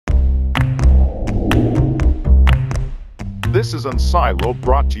This is Unsiloed,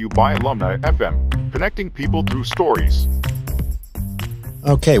 brought to you by Alumni FM, connecting people through stories.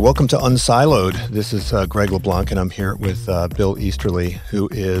 Okay, welcome to Unsiloed. This is Greg LeBlanc, and I'm here with Bill Easterly, who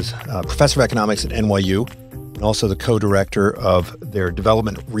is professor of economics at NYU and also the co-director of their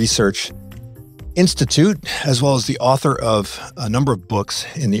Development Research Institute, as well as the author of a number of books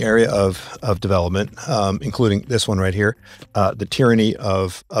in the area of development, including this one right here, The Tyranny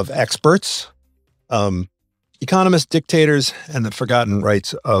of Experts, Economists, Dictators, and the Forgotten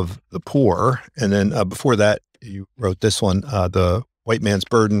Rights of the Poor. And then before that, you wrote this one, The White Man's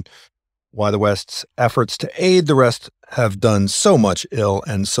Burden, Why the West's Efforts to Aid the Rest Have Done So Much Ill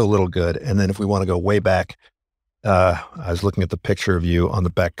and So Little Good. And then if we want to go way back, I was looking at the picture of you on the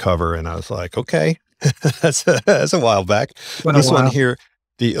back cover, and I was like, okay, that's a while back. This one here,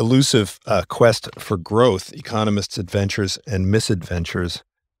 The Elusive Quest for Growth, Economists' Adventures and Misadventures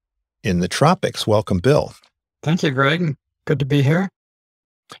in the Tropics. Welcome, Bill. Thank you, Greg. Good to be here.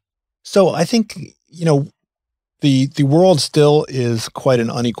 So I think, the world still is quite an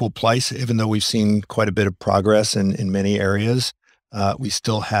unequal place, even though we've seen quite a bit of progress in many areas. We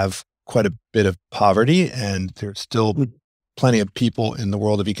still have quite a bit of poverty, and there's still plenty of people in the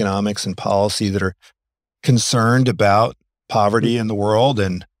world of economics and policy that are concerned about poverty in the world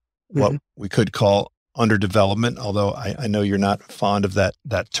and what we could call underdevelopment, although I know you're not fond of that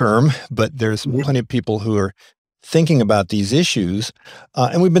term, but there's plenty of people who are thinking about these issues.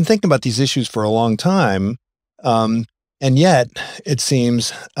 And we've been thinking about these issues for a long time. And yet it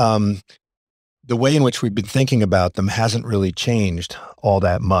seems the way in which we've been thinking about them hasn't really changed all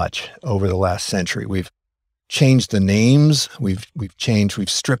that much over the last century. We've changed the names. We've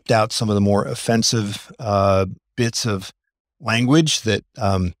stripped out some of the more offensive bits of language that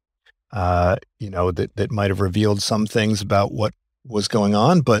that might have revealed some things about what was going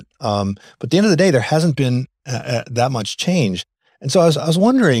on. But at the end of the day, there hasn't been that much change. And so I was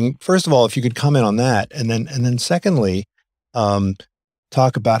wondering, first of all, if you could comment on that, and then secondly,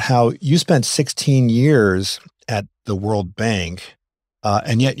 talk about how you spent 16 years at the World Bank,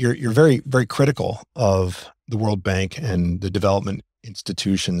 and yet you're very, very critical of the World Bank and the development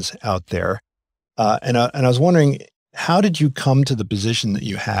institutions out there. And I was wondering, how did you come to the position that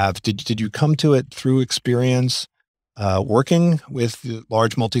you have? Did you come to it through experience working with the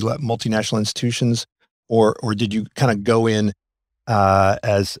large multinational institutions, or did you kind of go in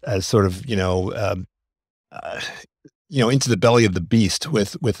as sort of into the belly of the beast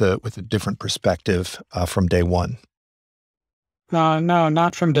with a different perspective from day one? No,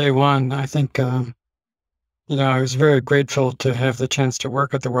 not from day one. I think I was very grateful to have the chance to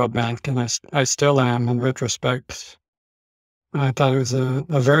work at the World Bank, and I still am in retrospect. I thought it was a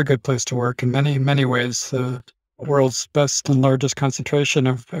very good place to work in many ways. The world's best and largest concentration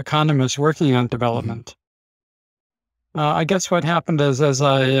of economists working on development. I guess what happened is, as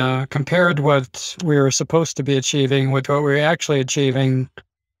I compared what we were supposed to be achieving with what we were actually achieving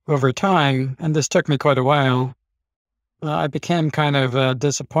over time, and this took me quite a while, I became kind of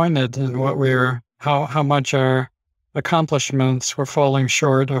disappointed in how much our accomplishments were falling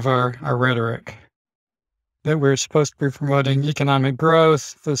short of our rhetoric. That we're supposed to be promoting economic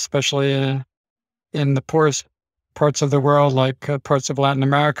growth, especially in the poorest parts of the world, like parts of Latin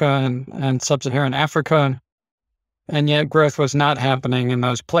America and sub-Saharan Africa. And yet growth was not happening in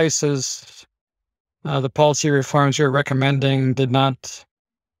those places. The policy reforms we were recommending did not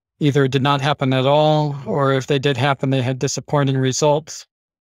happen at all, or if they did happen, they had disappointing results.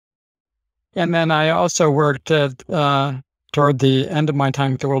 And then I also worked toward the end of my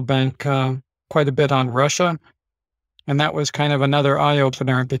time at the World Bank quite a bit on Russia. And that was kind of another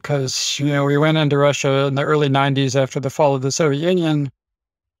eye-opener because, we went into Russia in the early 90s after the fall of the Soviet Union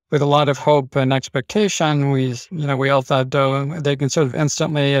with a lot of hope and expectation. We all thought, they can sort of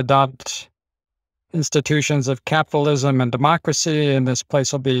instantly adopt institutions of capitalism and democracy, and this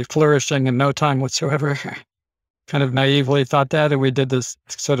place will be flourishing in no time whatsoever. Kind of naively thought that, and we did this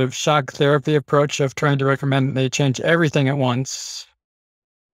sort of shock therapy approach of trying to recommend they change everything at once.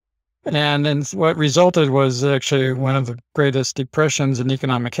 And then what resulted was actually one of the greatest depressions in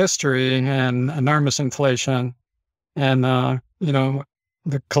economic history and enormous inflation and,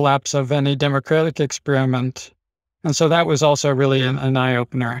 the collapse of any democratic experiment. And so that was also really an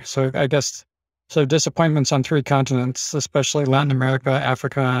eye-opener. So I guess, disappointments on three continents, especially Latin America,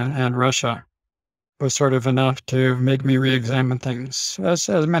 Africa, and Russia, was sort of enough to make me re-examine things, as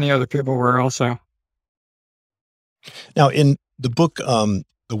many other people were also. Now, in the book, The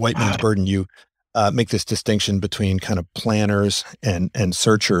White Man's Burden, you make this distinction between kind of planners and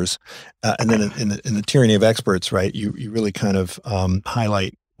searchers. And then in the Tyranny of Experts, right, you really kind of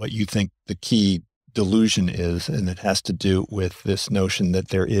highlight what you think the key delusion is, and it has to do with this notion that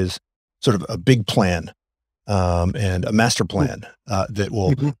there is sort of a big plan and a master plan that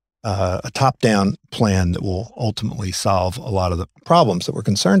will, a top-down plan that will ultimately solve a lot of the problems that we're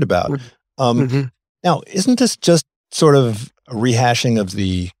concerned about. Now, isn't this just sort of a rehashing of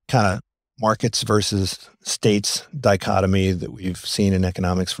the kind of markets versus states dichotomy that we've seen in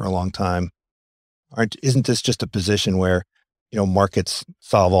economics for a long time? Isn't this just a position where, markets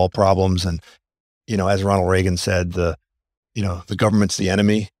solve all problems, and, as Ronald Reagan said, the government's the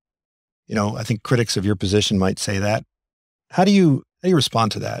enemy? I think critics of your position might say that. How do you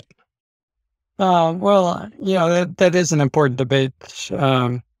respond to that? Well, that is an important debate.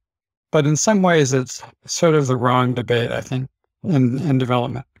 But in some ways, it's sort of the wrong debate, I think, in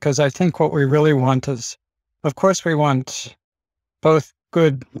development. Because I think what we really want is, of course, we want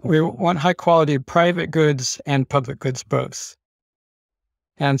we want high quality private goods and public goods both.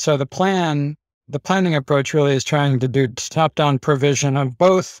 And so the planning approach really is trying to do top-down provision of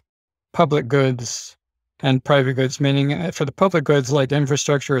both public goods and private goods, meaning for the public goods like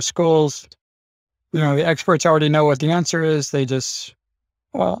infrastructure or schools, the experts already know what the answer is. They just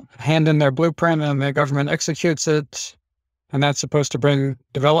hand in their blueprint and the government executes it, and that's supposed to bring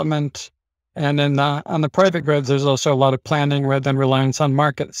development. And then on the private goods, there's also a lot of planning rather than reliance on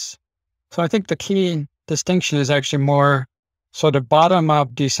markets. So I think the key distinction is actually more sort of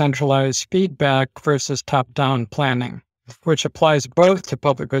bottom-up decentralized feedback versus top-down planning, which applies both to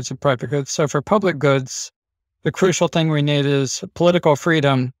public goods and private goods. So for public goods, the crucial thing we need is political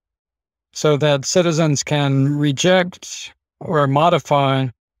freedom so that citizens can reject or modify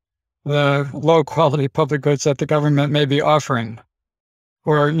the low-quality public goods that the government may be offering.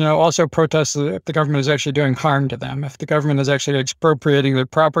 Or, also protest if the government is actually doing harm to them, if the government is actually expropriating their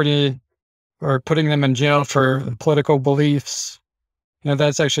property or putting them in jail for political beliefs,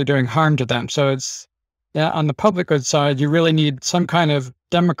 that's actually doing harm to them. So on the public goods side, you really need some kind of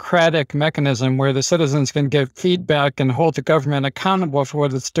democratic mechanism where the citizens can give feedback and hold the government accountable for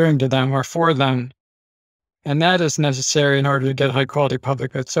what it's doing to them or for them. And that is necessary in order to get high quality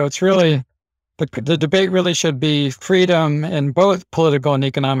public goods. So it's really, the debate really should be freedom in both political and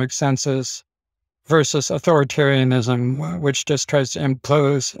economic senses versus authoritarianism, which just tries to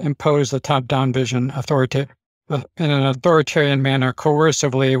impose the top-down vision in an authoritarian manner,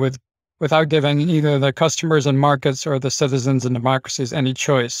 coercively, without giving either the customers and markets or the citizens and democracies any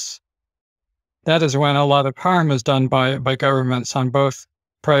choice. That is when a lot of harm is done by governments on both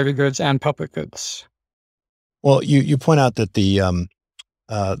private goods and public goods. Well, you point out that the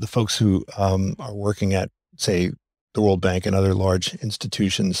folks who are working at, say, the World Bank and other large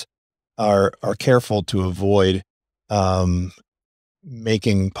institutions are careful to avoid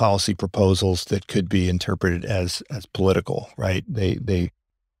making policy proposals that could be interpreted as political, right?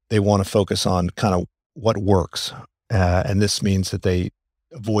 They want to focus on kind of what works, and this means that they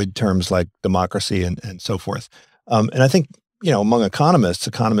avoid terms like democracy and so forth. And I think, among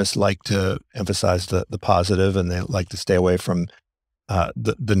economists like to emphasize the positive, and they like to stay away from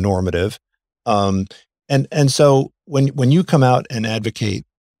the normative. And so when you come out and advocate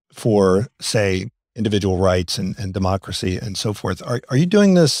for, say, individual rights and democracy and so forth, are you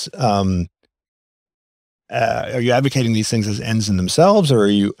doing this? Are you advocating these things as ends in themselves, or are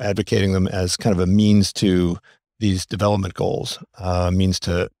you advocating them as kind of a means to these development goals, means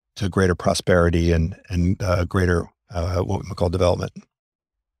to greater prosperity and greater what we call development?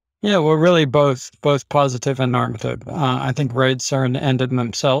 Yeah, well, really both positive and normative. I think rights are an end in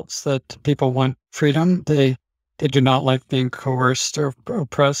themselves, that people want freedom. They do not like being coerced or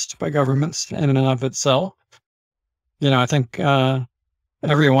oppressed by governments in and of itself. I think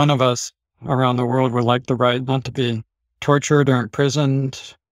every one of us around the world would like the right not to be tortured or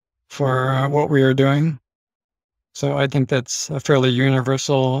imprisoned for what we are doing. So I think that's a fairly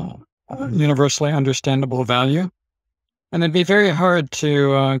universally understandable value. And it'd be very hard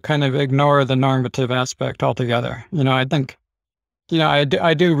to kind of ignore the normative aspect altogether. I think,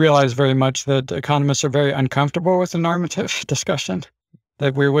 I do realize very much that economists are very uncomfortable with the normative discussion,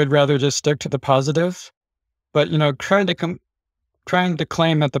 that we would rather just stick to the positive. But, trying to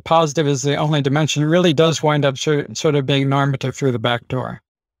claim that the positive is the only dimension really does wind up sort of being normative through the back door.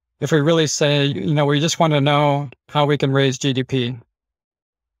 If we really say, we just want to know how we can raise GDP,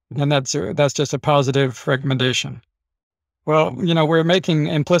 and that's just a positive recommendation. Well, we're making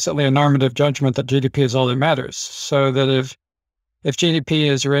implicitly a normative judgment that GDP is all that matters. So that if GDP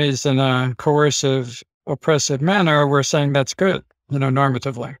is raised in a coercive, oppressive manner, we're saying that's good,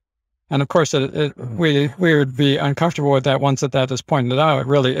 normatively. And of course, we would be uncomfortable with that once that is pointed out. It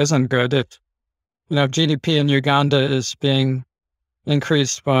really isn't good. If GDP in Uganda is being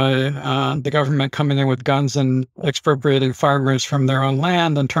increased by the government coming in with guns and expropriating farmers from their own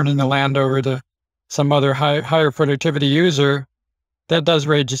land and turning the land over to some other higher productivity user, that does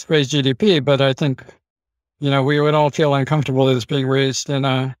raise GDP. But I think, we would all feel uncomfortable that it's being raised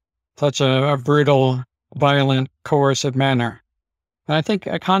in such a brutal, violent, coercive manner. And I think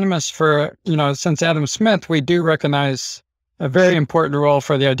economists since Adam Smith, we do recognize a very important role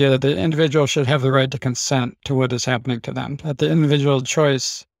for the idea that the individual should have the right to consent to what is happening to them, that the individual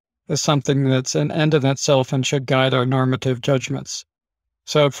choice is something that's an end in itself and should guide our normative judgments.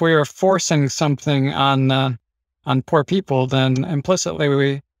 So if we are forcing something on poor people, then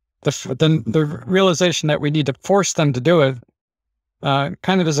implicitly the realization that we need to force them to do it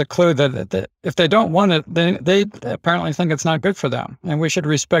kind of is a clue that if they don't want it, they apparently think it's not good for them, and we should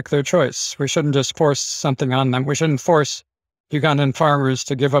respect their choice. We shouldn't just force something on them. We shouldn't force Ugandan farmers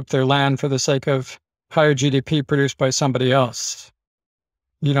to give up their land for the sake of higher GDP produced by somebody else.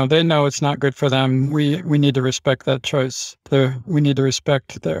 They know it's not good for them. We need to respect that choice. We need to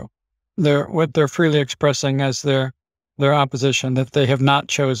respect what they're freely expressing as their opposition, that they have not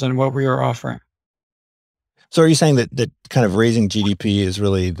chosen what we are offering. So are you saying that kind of raising GDP is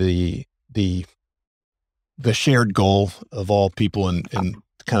really the shared goal of all people in kind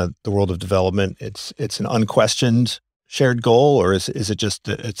of the world of development? It's an unquestioned shared goal, or is it just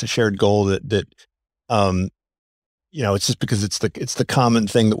it's a shared goal that it's just because it's the common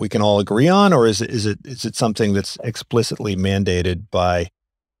thing that we can all agree on, or is it something that's explicitly mandated by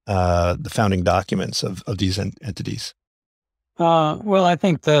the founding documents of these entities? Well, I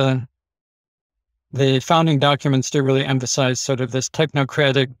think the founding documents do really emphasize sort of this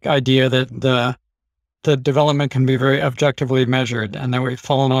technocratic idea that the development can be very objectively measured, and that we've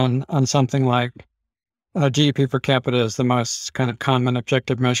fallen on something like GDP per capita is the most kind of common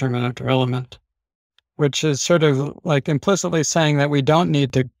objective measurement of development, which is sort of like implicitly saying that we don't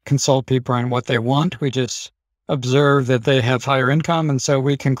need to consult people on what they want. We just observe that they have higher income, and so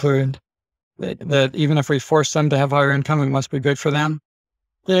we conclude that even if we force them to have higher income, it must be good for them.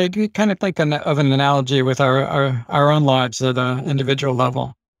 Yeah, you kind of think of an analogy with our own lives at an individual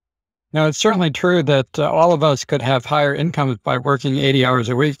level. Now, it's certainly true that all of us could have higher incomes by working 80 hours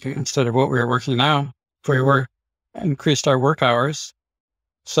a week instead of what we are working now, if we increased our work hours.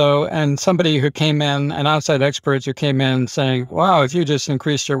 So, and somebody who came in, and outside experts who came in saying, wow, if you just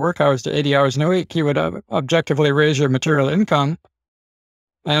increased your work hours to 80 hours in a week, you would objectively raise your material income.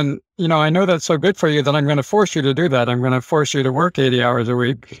 And, I know that's so good for you that I'm going to force you to do that. I'm going to force you to work 80 hours a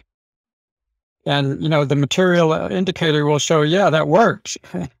week. And, the material indicator will show, yeah, that works.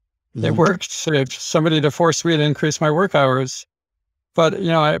 It works if somebody to force me to increase my work hours. But,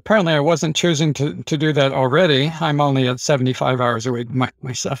 apparently I wasn't choosing to do that already. I'm only at 75 hours a week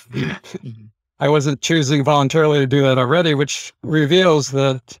myself. I wasn't choosing voluntarily to do that already, which reveals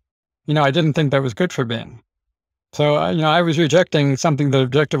that, I didn't think that was good for me. So, I was rejecting something that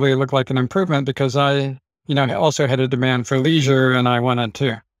objectively looked like an improvement because I, also had a demand for leisure, and I wanted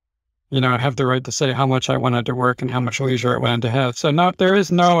to, have the right to say how much I wanted to work and how much leisure I wanted to have. So there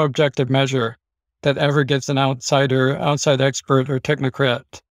is no objective measure that ever gets an outside expert or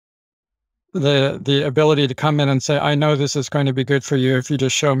technocrat the ability to come in and say, I know this is going to be good for you if you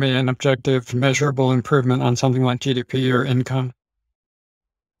just show me an objective, measurable improvement on something like GDP or income.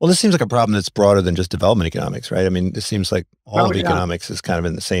 Well, this seems like a problem that's broader than just development economics, right? I mean, this seems like all of economics is kind of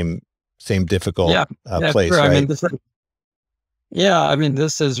in the same difficult place, sure. right? This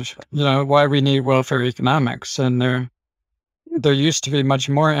is why we need welfare economics, and there used to be much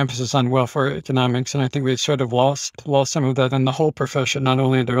more emphasis on welfare economics, and I think we've sort of lost some of that in the whole profession, not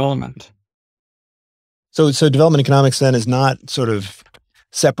only in development. So development economics then is not sort of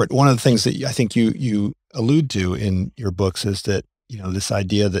separate. One of the things that I think you allude to in your books is that this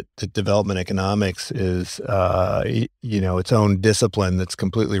idea that development economics is its own discipline that's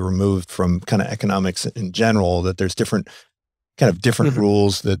completely removed from kind of economics in general. That there's different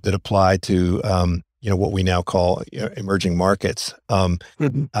rules that apply to what we now call emerging markets,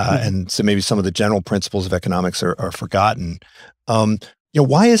 and so maybe some of the general principles of economics are forgotten.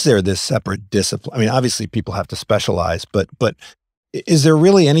 Why is there this separate discipline? I mean, obviously people have to specialize, but is there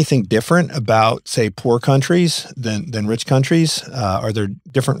really anything different about, say, poor countries than rich countries? Are there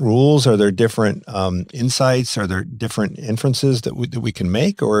different rules? Are there different insights? Are there different inferences that we can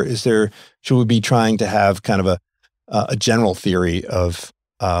make? Or should we be trying to have kind of a general theory of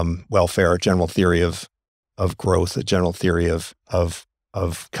welfare, a general theory of growth, a general theory of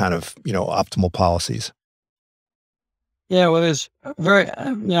kind of optimal policies? Yeah, well, there's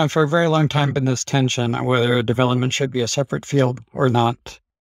for a very long time been this tension on whether development should be a separate field or not.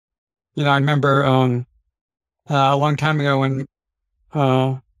 I remember a long time ago when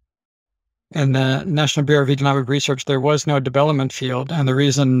uh, in the National Bureau of Economic Research, there was no development field. And the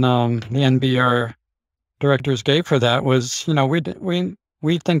reason the NBR directors gave for that was,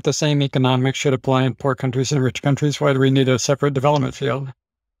 we think the same economics should apply in poor countries and rich countries. Why do we need a separate development field?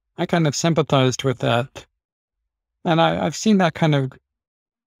 I kind of sympathized with that. And I've seen that kind of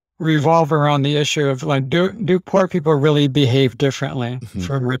revolve around the issue of like, do poor people really behave differently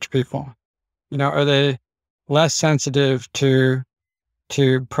from rich people? Are they less sensitive to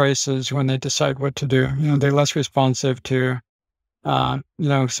prices when they decide what to do? They're less responsive to,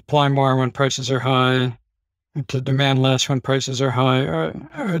 supply more when prices are high, to demand less when prices are high,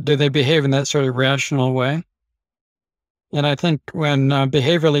 or do they behave in that sort of rational way? And I think when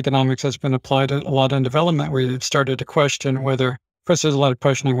behavioral economics has been applied a lot in development, we've started to question whether, first, there's a lot of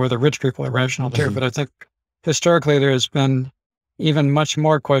questioning whether rich people are rational too, but I think historically there has been even much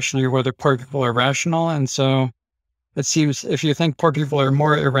more questioning of whether poor people are rational. And so it seems if you think poor people are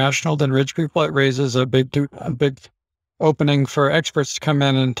more irrational than rich people, it raises a big opening for experts to come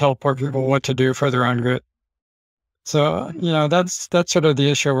in and tell poor people what to do for their own good. So, that's sort of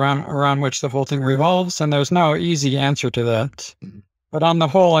the issue around which the whole thing revolves, and there's no easy answer to that. But on the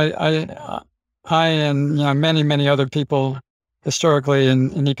whole, I and many, many other people historically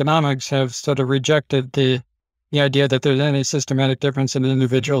in economics have sort of rejected the idea that there's any systematic difference in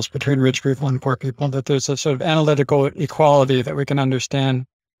individuals between rich people and poor people, that there's a sort of analytical equality that we can understand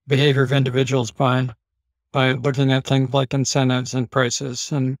behavior of individuals by looking at things like incentives and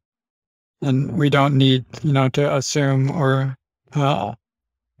prices. And we don't need, to assume or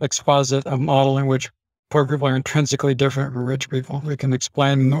exposit a model in which poor people are intrinsically different from rich people. We can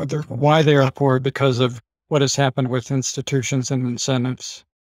explain why they are poor because of what has happened with institutions and incentives.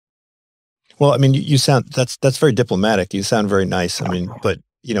 Well, I mean, you sound that's very diplomatic. You sound very nice. I mean, but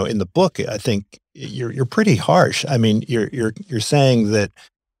in the book, I think you're pretty harsh. I mean, you're saying that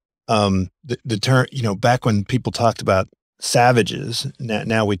the term, back when people talked about savages,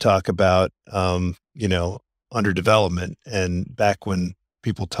 now we talk about underdevelopment, and back when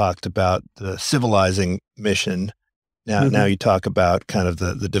people talked about the civilizing mission, now you talk about kind of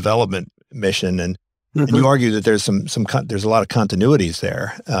the development mission, and you argue that there's there's a lot of continuities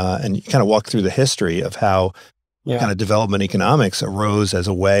there, and you kind of walk through the history of how kind of development economics arose as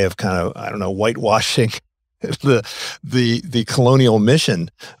a way of kind of, I don't know, whitewashing the colonial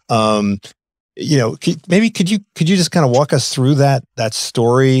mission. Maybe could you just kind of walk us through that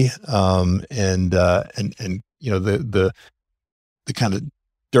story, and the kind of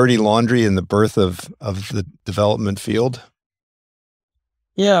dirty laundry in the birth of the development field?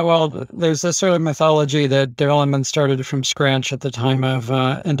 Yeah, well, there's this sort of mythology that development started from scratch at the time of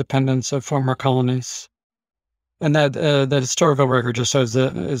independence of former colonies, and that the historical record just shows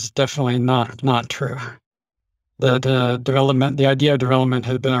that is definitely not true. That the idea of development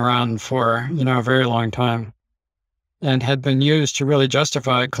had been around for a very long time, and had been used to really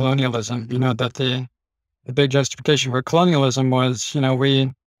justify colonialism. That the big justification for colonialism was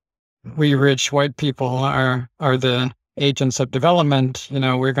we rich white people are the agents of development.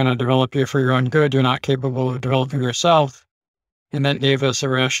 We're going to develop you for your own good. You're not capable of developing yourself, and that gave us a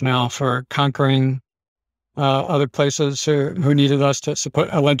rationale for conquering other places who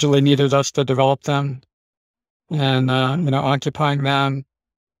allegedly needed us to develop them. And, occupying them,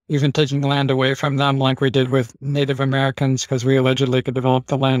 even taking land away from them like we did with Native Americans because we allegedly could develop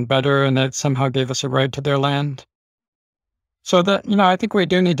the land better, and that somehow gave us a right to their land. So that, I think we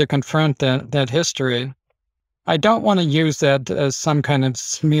do need to confront that history. I don't want to use that as some kind of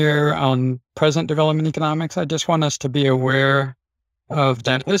smear on present development economics. I just want us to be aware of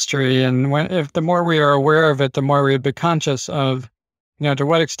that history. And if the more we are aware of it, the more we would be conscious of, to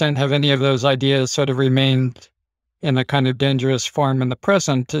what extent have any of those ideas sort of remained in a kind of dangerous form in the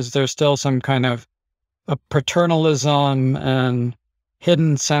present? Is there still some kind of a paternalism and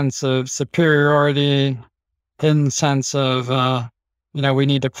hidden sense of superiority, hidden sense of, we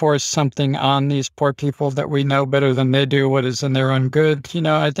need to force something on these poor people that we know better than they do what is in their own good?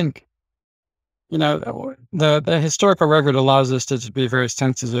 I think, the historical record allows us to be very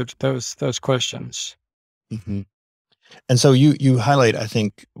sensitive to those questions. Mm-hmm. And so you highlight, I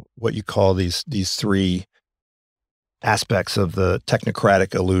think, what you call these three aspects of the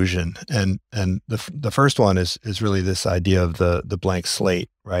technocratic illusion, and the first one is really this idea of the blank slate,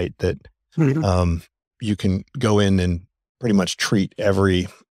 right? That you can go in and pretty much treat every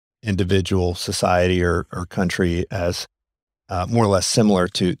individual society or country as more or less similar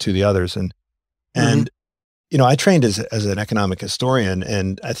to the others, and I trained as an economic historian,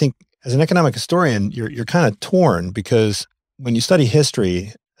 and I think as an economic historian, you're kind of torn, because when you study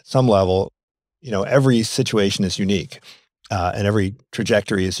history at some level, every situation is unique. and every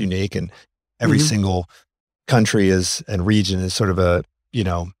trajectory is unique, and every Hmm. single country is and region is sort of a you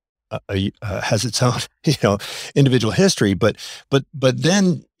know has its own individual history, but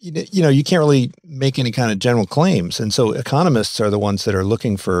then you can't really make any kind of general claims, and so economists are the ones that are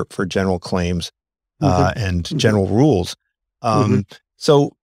looking for general claims Hmm. and Hmm. general rules. Hmm.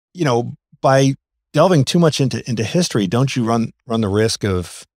 So by delving too much into history, don't you run the risk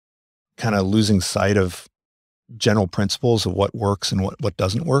of kind of losing sight of general principles of what works and what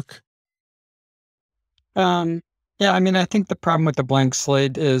doesn't work? Um, yeah, I mean, I think the problem with the blank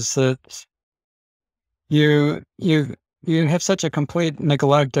slate is that you you you have such a complete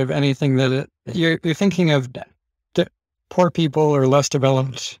neglect of anything that you're thinking of poor people or less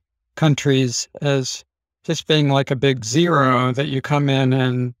developed countries as just being like a big zero that you come in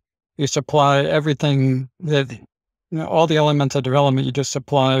and you supply everything that all the elements of development you just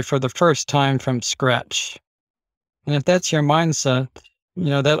supply for the first time from scratch. And if that's your mindset,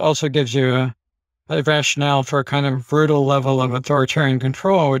 that also gives you a rationale for a kind of brutal level of authoritarian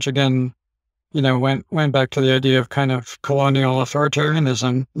control, which again went back to the idea of kind of colonial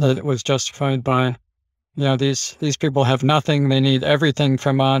authoritarianism, that it was justified by, these people have nothing, they need everything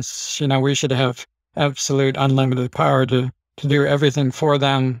from us. We should have absolute unlimited power to do everything for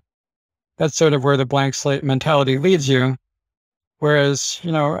them. That's sort of where the blank slate mentality leads you. Whereas,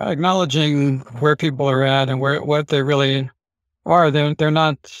 acknowledging where people are at and what they really are, they're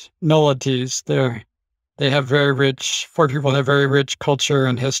not nullities. They have very rich, poor people have very rich culture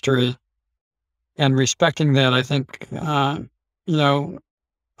and history, and respecting that, I think, you know,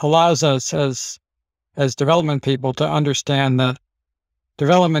 allows us as development people to understand that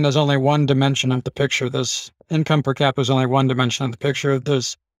development is only one dimension of the picture. This income per capita is only one dimension of the picture.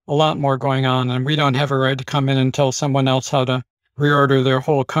 There's a lot more going on, and we don't have a right to come in and tell someone else how to reorder their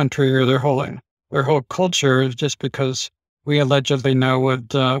whole country or their whole culture just because we allegedly know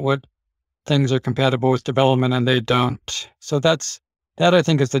what things are compatible with development and they don't. So that I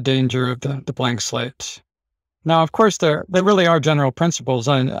think is the danger of the blank slate. Now, of course, there really are general principles.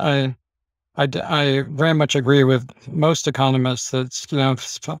 I very much agree with most economists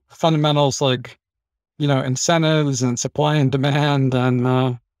that fundamentals like incentives and supply and demand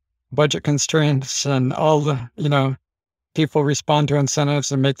and budget constraints and all the people respond to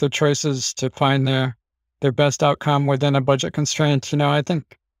incentives and make their choices to find their best outcome within a budget constraint. I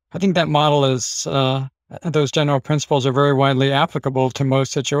think that model is those general principles are very widely applicable to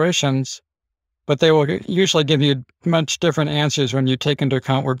most situations, but they will usually give you much different answers when you take into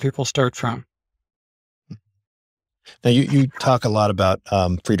account where people start from. Now, you talk a lot about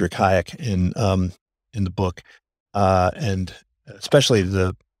Friedrich Hayek in the book, and especially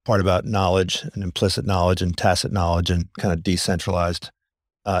the part about knowledge and implicit knowledge and tacit knowledge and kind of decentralized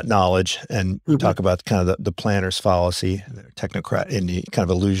knowledge, and you Hmm. talk about kind of the planner's fallacy, technocrat, and the kind of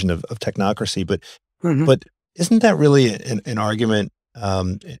illusion of technocracy. Hmm. But isn't that really an argument? I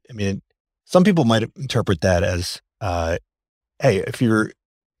mean, some people might interpret that as hey, if you're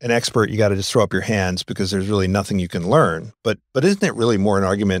an expert, you got to just throw up your hands because there's really nothing you can learn. But isn't it really more an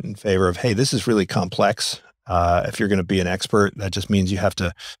argument in favor of, hey, this is really complex. If you're going to be an expert, that just means you have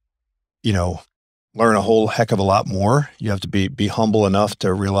to, you know, learn a whole heck of a lot more. You have to be humble enough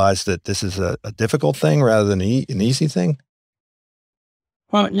to realize that this is a difficult thing rather than an easy thing.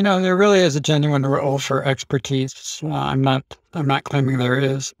 Well, there really is a genuine role for expertise. I'm not claiming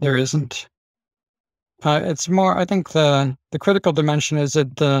there isn't. It's more. I think the critical dimension is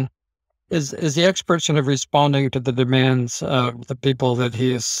that is the expert sort of responding to the demands of the people that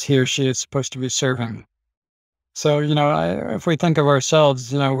he or she is supposed to be serving. So, if we think of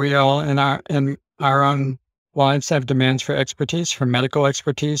ourselves, we all in our own lives have demands for expertise, for medical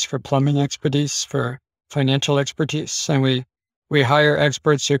expertise, for plumbing expertise, for financial expertise, and we hire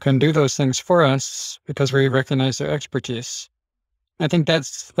experts who can do those things for us because we recognize their expertise. I think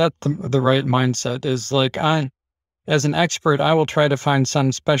that's the right mindset. Is like as an expert, I will try to find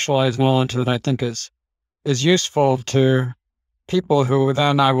some specialized knowledge that I think is useful to people who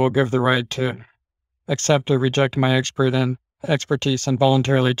then I will give the right to accept or reject my expertise and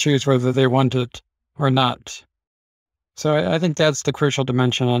voluntarily choose whether they want it or not. So I think that's the crucial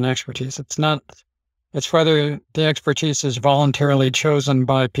dimension on expertise. It's whether the expertise is voluntarily chosen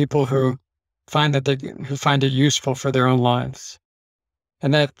by people who find it useful for their own lives.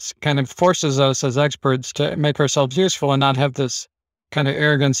 And that kind of forces us as experts to make ourselves useful and not have this kind of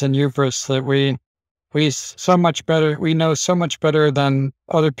arrogance and hubris that we know so much better than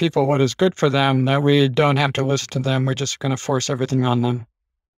other people what is good for them that we don't have to listen to them. We're just going to force everything on them.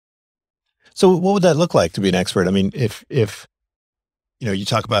 So what would that look like to be an expert? I mean, if you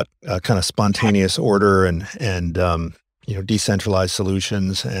talk about kind of spontaneous order and decentralized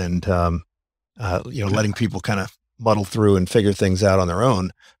solutions and, letting people kind of muddle through and figure things out on their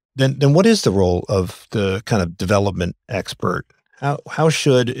own, then what is the role of the kind of development expert? How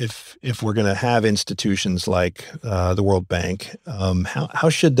should, if we're going to have institutions like the World Bank, how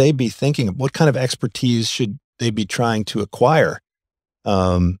should they be thinking? What kind of expertise should they be trying to acquire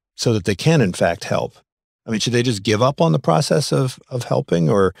so that they can in fact help? I mean, should they just give up on the process of helping,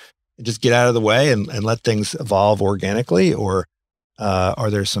 or just get out of the way and let things evolve organically? Or are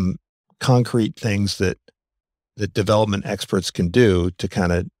there some concrete things that development experts can do to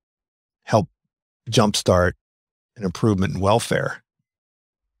kind of help jumpstart an improvement in welfare?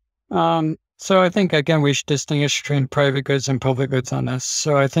 So I think, again, we should distinguish between private goods and public goods on this.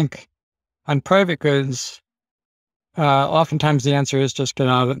 So I think on private goods, oftentimes the answer is just get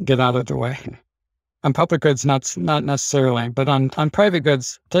out of the way. On public goods, not necessarily, but on private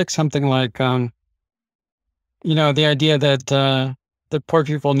goods, take something like, the idea that poor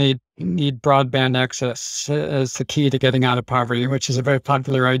people need broadband access as the key to getting out of poverty, which is a very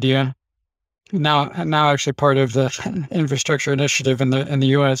popular idea. Now actually part of the infrastructure initiative in the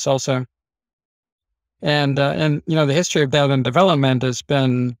U.S. also. And the history of that in development has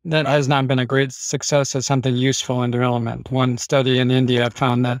not been a great success as something useful in development. One study in India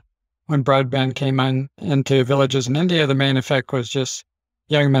found that when broadband came into villages in India, the main effect was just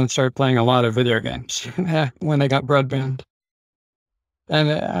young men started playing a lot of video games when they got broadband. And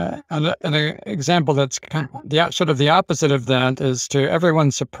an example that's kind of sort of the opposite of that is, to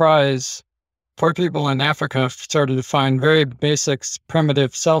everyone's surprise, poor people in Africa started to find very basic,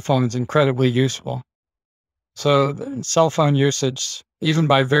 primitive cell phones incredibly useful. So cell phone usage, even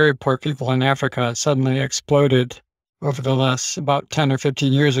by very poor people in Africa, suddenly exploded over the last about 10 or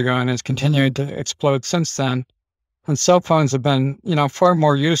 15 years ago, and has continued to explode since then. And cell phones have been, far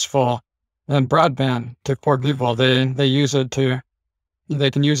more useful than broadband to poor people. They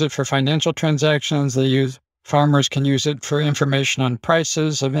can use it for financial transactions. Farmers can use it for information on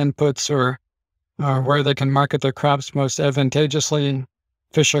prices of inputs, or where they can market their crops most advantageously.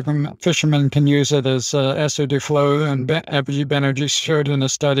 Fishermen can use it as eau de flow, and Abhijit Banerjee showed in a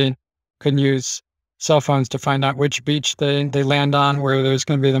study, can use cell phones to find out which beach they land on, where there's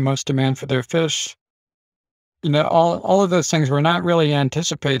going to be the most demand for their fish. All of those things were not really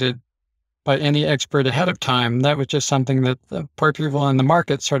anticipated by any expert ahead of time. That was just something that the poor people in the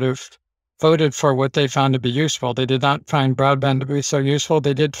market sort of voted for what they found to be useful. They did not find broadband to be so useful.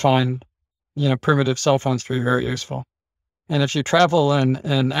 They did find, primitive cell phones to be very useful. And if you travel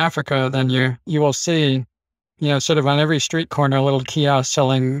in Africa, then you will see, sort of on every street corner, a little kiosk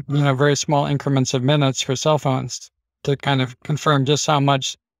selling, very small increments of minutes for cell phones, to kind of confirm just how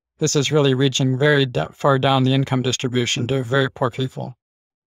much this is really reaching very far down the income distribution to very poor people.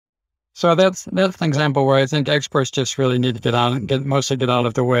 So that's an example where I think experts just really need to get out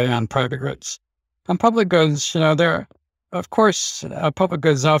of the way on private goods. On public goods, of course, public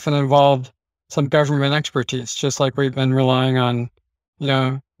goods often involve some government expertise, just like we've been relying on,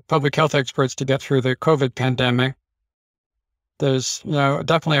 public health experts to get through the COVID pandemic. There's,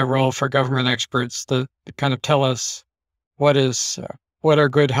 definitely a role for government experts to kind of tell us what are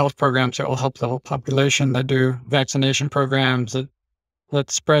good health programs that will help the whole population, that do vaccination programs, that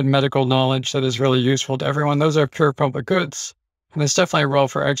spread medical knowledge that is really useful to everyone. Those are pure public goods. And there's definitely a role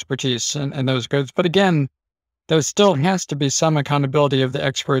for expertise in those goods. But again, there still has to be some accountability of the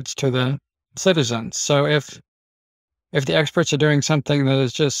experts to the citizens. So if the experts are doing something that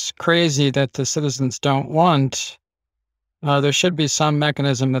is just crazy that the citizens don't want, there should be some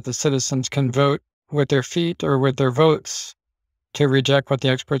mechanism that the citizens can vote with their feet or with their votes to reject what the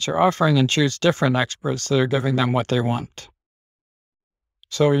experts are offering and choose different experts that are giving them what they want.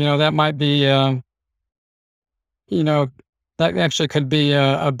 So, that might be, that actually could be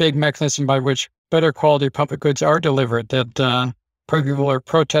a big mechanism by which better quality public goods are delivered, that poor people are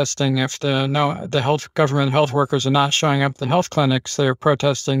protesting if the government health workers are not showing up at the health clinics. They're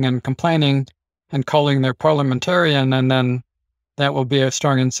protesting and complaining and calling their parliamentarian, and then that will be a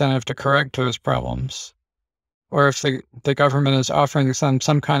strong incentive to correct those problems. Or if the government is offering some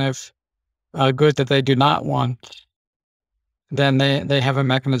kind of good that they do not want, then they have a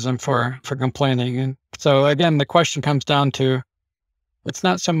mechanism for complaining. And so again, the question comes down to, it's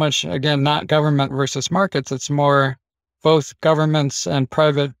not so much, again, not government versus markets. It's more both governments and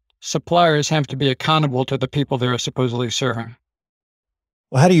private suppliers have to be accountable to the people they're supposedly serving.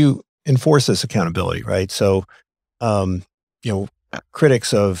 Well, how do you enforce this accountability, right? So,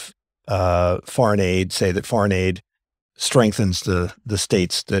 critics of foreign aid say that foreign aid strengthens the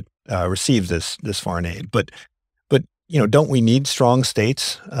states that receive this foreign aid. But don't we need strong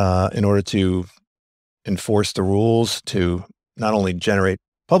states in order to enforce the rules to not only generate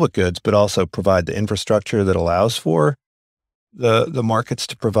public goods, but also provide the infrastructure that allows for the markets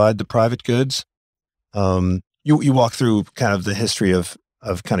to provide the private goods. You walk through kind of the history of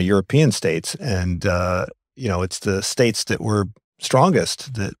kind of European states, and it's the states that were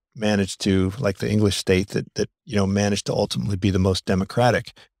strongest that managed to, like the English state, that managed to ultimately be the most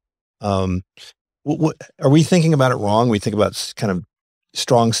democratic. What are we thinking about it wrong? We think about kind of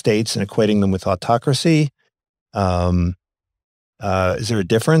strong states and equating them with autocracy. Is there a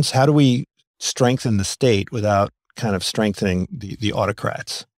difference? How do we strengthen the state without kind of strengthening the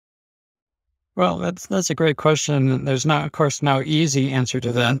autocrats? Well, that's a great question. There's not, of course, no easy answer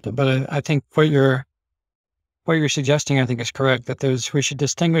to that, but I think what you're suggesting, I think, is correct. That we should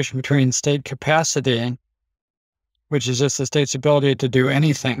distinguish between state capacity, which is just the state's ability to do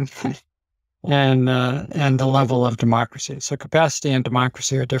anything, and the level of democracy. So capacity and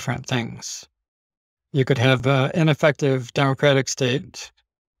democracy are different things. You could have an ineffective democratic state,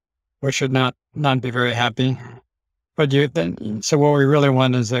 which should not be very happy. But so what we really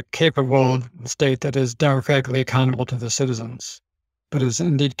want is a capable state that is democratically accountable to the citizens, but is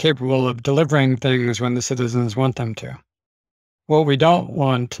indeed capable of delivering things when the citizens want them to. What we don't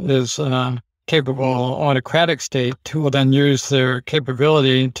want is a capable autocratic state who will then use their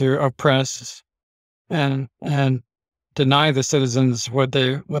capability to oppress and deny the citizens what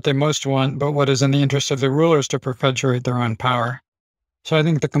they most want, but what is in the interest of the rulers to perpetuate their own power. So I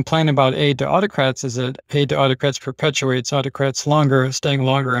think the complaint about aid to autocrats is that aid to autocrats perpetuates autocrats staying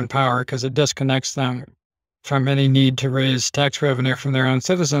longer in power, because it disconnects them from any need to raise tax revenue from their own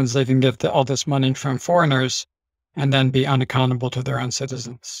citizens. They can get all this money from foreigners and then be unaccountable to their own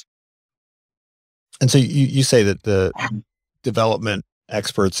citizens. And so you say that the development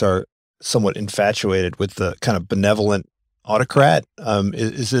experts are somewhat infatuated with the kind of benevolent autocrat.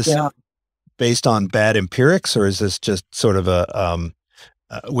 Is this based on bad empirics, or is this just sort of a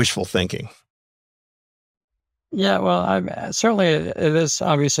wishful thinking? Yeah, well, certainly it is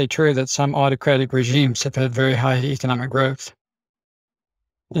obviously true that some autocratic regimes have had very high economic growth.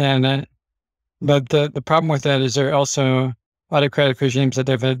 And but the problem with that is there are also autocratic regimes that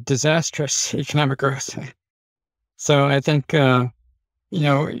have had disastrous economic growth. So I think you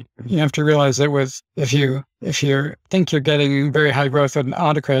have to realize that if you think you're getting very high growth with an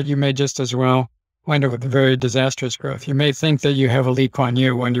autocrat, you may just as well wind up with very disastrous growth. You may think that you have a Lee Kuan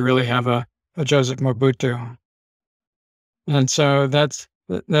Yew when you really have a Joseph Mobutu. And so that's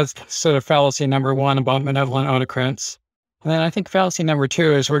sort of fallacy number one about benevolent autocrats. And then I think fallacy number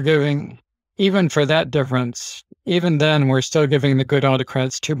two is we're giving, even for that difference, even then we're still giving the good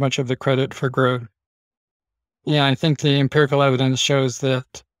autocrats too much of the credit for growth. Yeah, I think the empirical evidence shows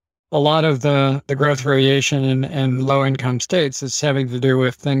that a lot of the growth variation in low-income states is having to do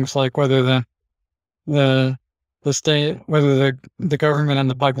with things like whether the government and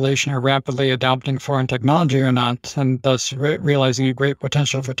the population are rapidly adopting foreign technology or not, and thus realizing a great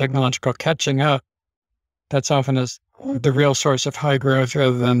potential for technological catching up. That's often the real source of high growth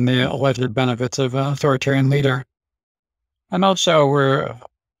rather than the alleged benefits of an authoritarian leader. And also, we're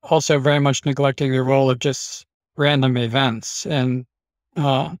also very much neglecting the role of just random events and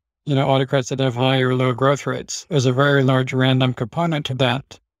autocrats that have high or low growth rates. There's a very large random component to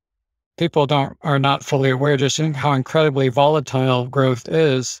that. People are not fully aware just how incredibly volatile growth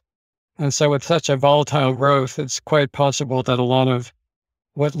is. And so with such a volatile growth, it's quite possible that a lot of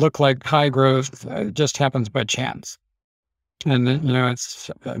what look like high growth just happens by chance. And, it's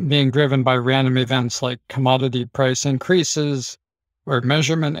being driven by random events like commodity price increases or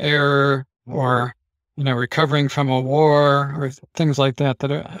measurement error or, recovering from a war or things like that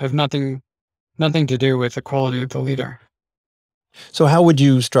have nothing to do with the quality of the leader. So how would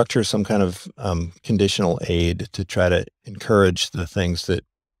you structure some kind of conditional aid to try to encourage the things that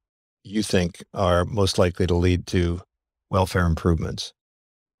you think are most likely to lead to welfare improvements?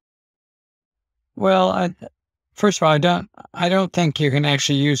 Well, first of all, I don't think you can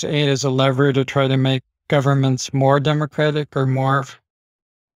actually use aid as a lever to try to make governments more democratic or more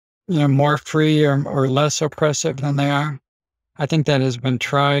free or less oppressive than they are. I think that has been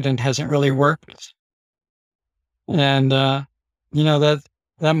tried and hasn't really worked. And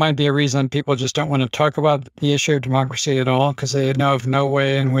that might be a reason people just don't want to talk about the issue of democracy at all, because they know of no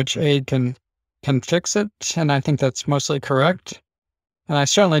way in which aid can fix it. And I think that's mostly correct. And I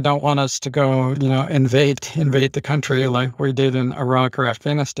certainly don't want us to go, invade the country like we did in Iraq or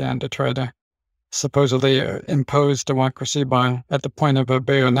Afghanistan to try to supposedly impose democracy at the point of a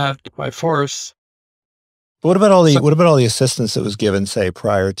bayonet by force. But what about all the assistance that was given, say,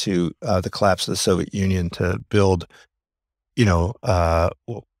 prior to the collapse of the Soviet Union to build,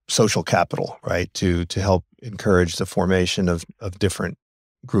 social capital, right? To help encourage the formation of different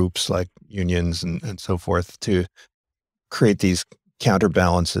groups like unions and so forth to create these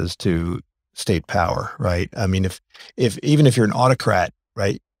counterbalances to state power, right? I mean, if even if you're an autocrat,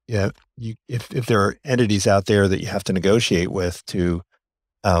 right? Yeah, if there are entities out there that you have to negotiate with to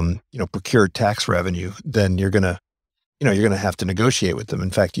procure tax revenue, then you're gonna have to negotiate with them.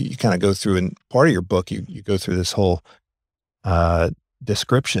 In fact, you kind of go through in part of your book, you go through this whole uh,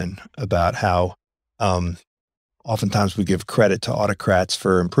 description about how oftentimes we give credit to autocrats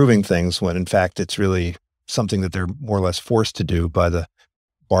for improving things when in fact it's really something that they're more or less forced to do by the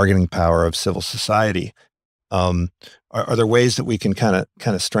bargaining power of civil society. Um, are there ways that we can kind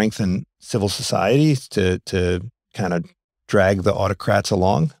of strengthen civil society to kind of drag the autocrats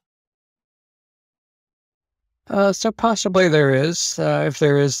along? So possibly there is. If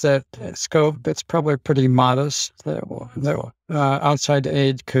there is that scope, it's probably pretty modest. Outside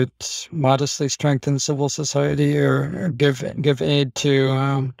aid could modestly strengthen civil society, or give aid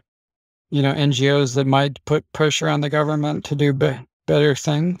to NGOs that might put pressure on the government to do better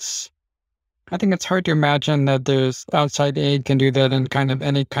things. I think it's hard to imagine that there's outside aid can do that in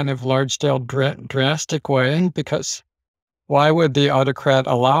any kind of large scale drastic way, because why would the autocrat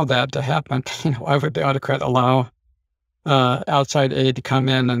allow that to happen? Why would the autocrat allow outside aid to come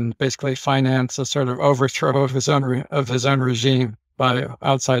in and basically finance a sort of overthrow of his own regime by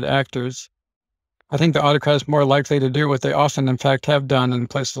outside actors? I think the autocrat is more likely to do what they often, in fact, have done in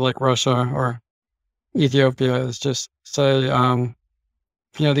places like Russia or Ethiopia, is just say,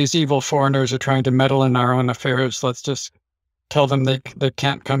 these evil foreigners are trying to meddle in our own affairs. Let's just tell them they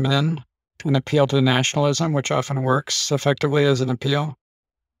can't come in, and appeal to nationalism, which often works effectively as an appeal.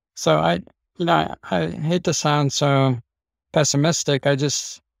 So I hate to sound so pessimistic. I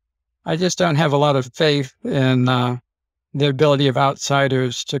just don't have a lot of faith in the ability of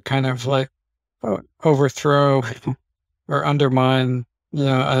outsiders to kind of like overthrow or undermine,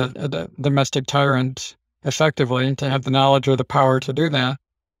 a domestic tyrant effectively, to have the knowledge or the power to do that.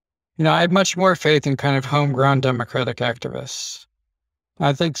 I have much more faith in kind of homegrown democratic activists.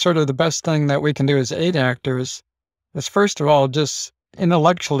 I think sort of the best thing that we can do as aid actors is, first of all, just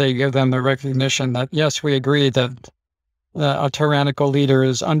intellectually give them the recognition that, yes, we agree that a tyrannical leader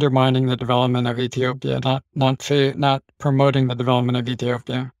is undermining the development of Ethiopia, not promoting the development of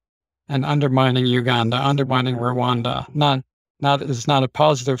Ethiopia, and undermining Uganda, undermining Rwanda. It's not a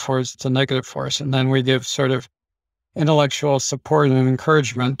positive force, it's a negative force. And then we give sort of intellectual support and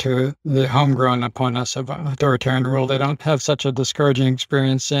encouragement to the homegrown opponents of authoritarian rule. They don't have such a discouraging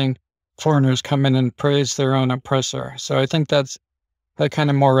experience seeing foreigners come in and praise their own oppressor. So I think that kind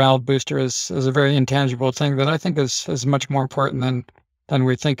of morale booster is a very intangible thing that I think is much more important than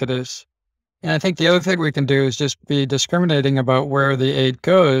we think it is. And I think the other thing we can do is just be discriminating about where the aid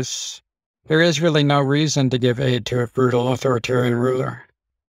goes. There is really no reason to give aid to a brutal authoritarian ruler.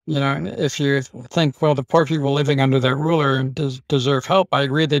 If you think, well, the poor people living under that ruler deserve help, I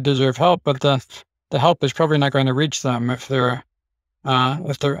agree they deserve help, but the help is probably not going to reach them if the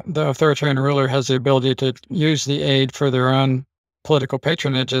authoritarian ruler has the ability to use the aid for their own political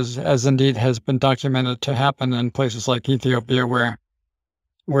patronage, as indeed has been documented to happen in places like Ethiopia,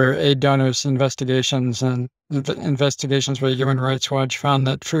 where aid donors' investigations by the Human Rights Watch found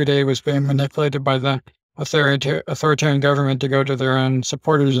that food aid was being manipulated by the authoritarian government to go to their own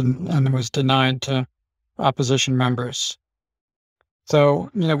supporters, and it was denied to opposition members. So,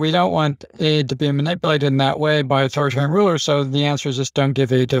 we don't want aid to be manipulated in that way by authoritarian rulers. So the answer is just don't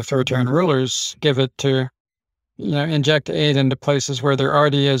give aid to authoritarian rulers. Give it to, inject aid into places where there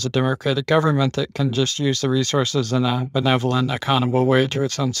already is a democratic government that can just use the resources in a benevolent, accountable way to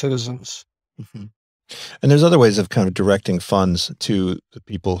its own citizens. Mm-hmm. And there's other ways of kind of directing funds to the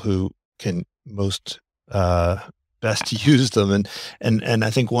people who can most best use them. And I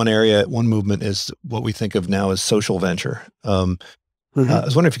think one movement is what we think of now as social venture. Mm-hmm. I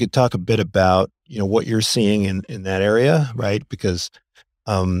was wondering if you could talk a bit about, what you're seeing in that area, right? Because,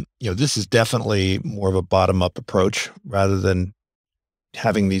 this is definitely more of a bottom-up approach rather than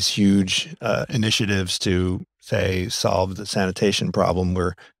having these huge initiatives to, say, solve the sanitation problem.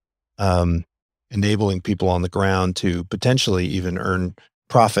 We're enabling people on the ground to potentially even earn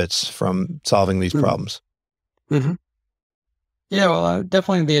profits from solving these problems. Mm-hmm. Yeah, well,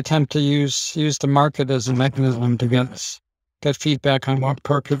 definitely the attempt to use the market as a mechanism to get feedback on what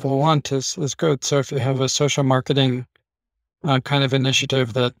poor people want is good. So if you have a social marketing kind of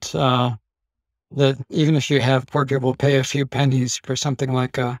initiative that even if you have poor people pay a few pennies for something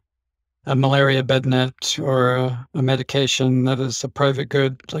like a malaria bed net or a medication that is a private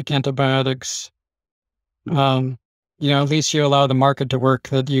good like antibiotics, at least you allow the market to work,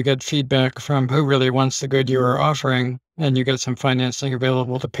 that you get feedback from who really wants the good you are offering, and you get some financing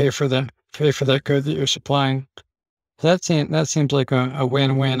available to pay for that good that you're supplying. That seems like a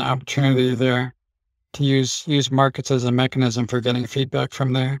win-win opportunity there, to use markets as a mechanism for getting feedback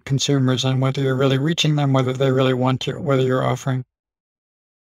from the consumers on whether you're really reaching them, whether they really want you, whether you're offering.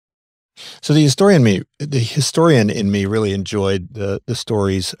 So the historian in me really enjoyed the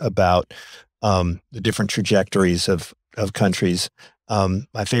stories about the different trajectories of countries.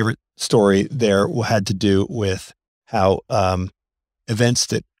 My favorite story there had to do with how events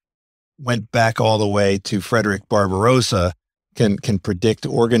that went back all the way to Frederick Barbarossa can predict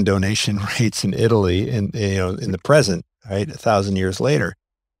organ donation rates in Italy in the present, right, 1,000 years later.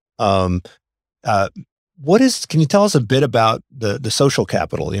 Um, uh, can you tell us a bit about the social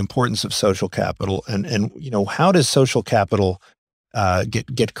capital, the importance of social capital, and how does social capital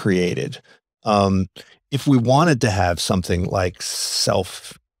get created? Um, if we wanted to have something like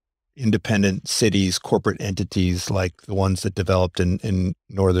independent cities, corporate entities like the ones that developed in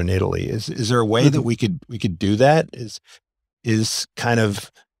northern Italy, is there a way that Mhm. we could do that? Is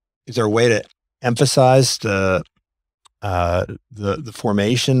there a way to emphasize the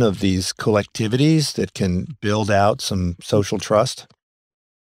formation of these collectivities that can build out some social trust?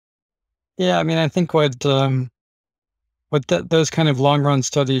 Yeah, I mean, I think those kind of long run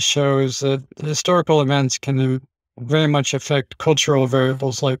studies show is that historical events can very much affect cultural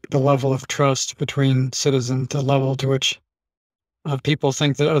variables like the level of trust between citizens, the level to which people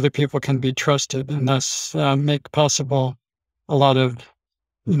think that other people can be trusted, and thus make possible a lot of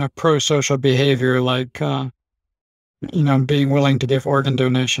pro-social behavior, like being willing to give organ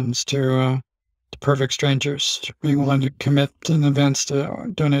donations to perfect strangers, being willing to commit in advance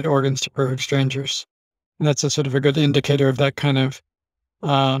to donate organs to perfect strangers. And that's a sort of a good indicator of that kind of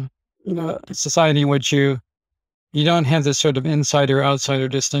uh, society in which you don't have this sort of insider outsider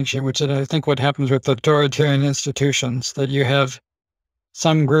distinction, which is, I think, what happens with authoritarian institutions, that you have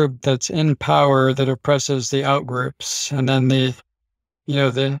some group that's in power that oppresses the outgroups, and then the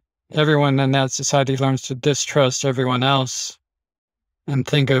everyone in that society learns to distrust everyone else and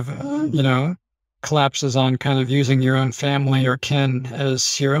think of collapses on kind of using your own family or kin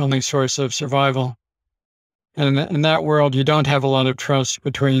as your only source of survival. And in that world, you don't have a lot of trust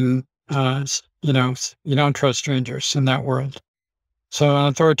between, you don't trust strangers in that world. So an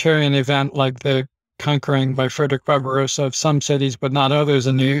authoritarian event like the conquering by Frederick Barbarossa of some cities, but not others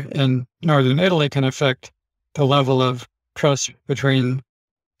in northern Italy, can affect the level of trust between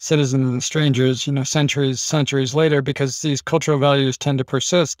citizens and strangers, centuries later, because these cultural values tend to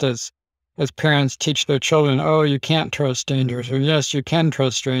persist as parents teach their children, oh, you can't trust strangers, or yes, you can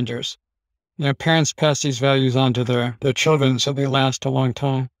trust strangers. Parents pass these values on to their children, so they last a long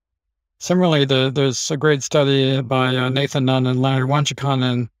time. Similarly, there's a great study by Nathan Nunn and Leonard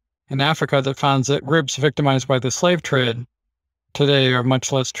Wanchikon in Africa that finds that groups victimized by the slave trade today are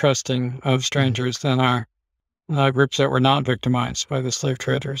much less trusting of strangers than are groups that were not victimized by the slave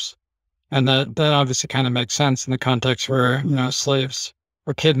traders. And that obviously kind of makes sense in the context where, slaves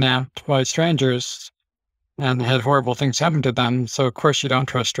were kidnapped by strangers and had horrible things happen to them. So of course you don't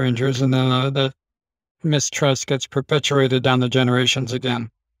trust strangers, and then the mistrust gets perpetuated down the generations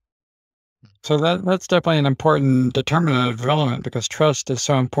again. So that's definitely an important determinant of development, because trust is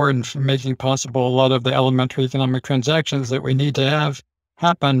so important for making possible a lot of the elementary economic transactions that we need to have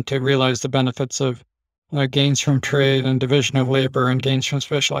happen to realize the benefits of gains from trade and division of labor and gains from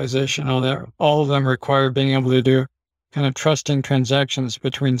specialization. All of them require being able to do kind of trusting transactions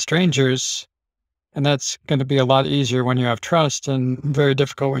between strangers. And that's going to be a lot easier when you have trust, and very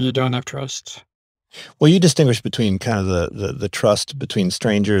difficult when you don't have trust. Well, you distinguish between kind of the trust between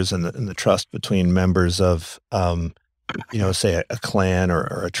strangers and the trust between members of, say a clan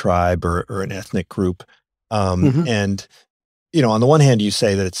or a tribe or an ethnic group. Hmm. And on the one hand, you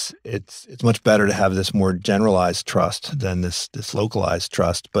say that it's much better to have this more generalized trust than this localized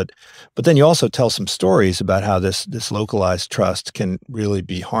trust. But then you also tell some stories about how this localized trust can really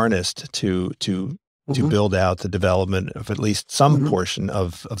be harnessed to Hmm. build out the development of at least some Hmm. portion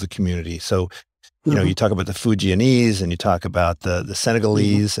of the community. So, Hmm. you talk about the Fujianese and you talk about the Hmm.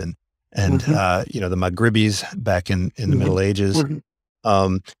 Senegalese and Hmm. the Maghribis back in the Middle Ages. Hmm.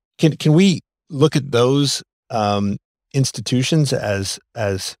 Um, can we look at those institutions as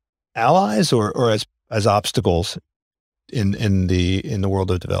allies or as obstacles in the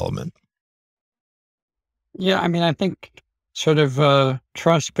world of development? Yeah, I mean, I think sort of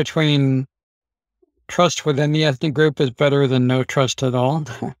trust within the ethnic group is better than no trust at all,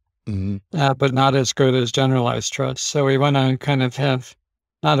 Hmm. but not as good as generalized trust. So we want to kind of have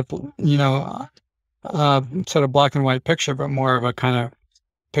not a, sort of black and white picture, but more of a kind of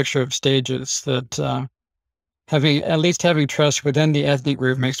picture of stages that having trust within the ethnic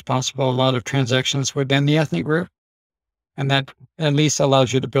group makes possible a lot of transactions within the ethnic group. And that at least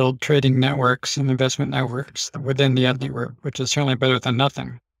allows you to build trading networks and investment networks within the ethnic group, which is certainly better than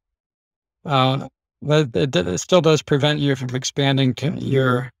nothing. But it still does prevent you from expanding to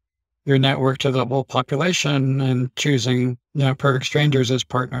your network to the whole population and choosing, perfect strangers as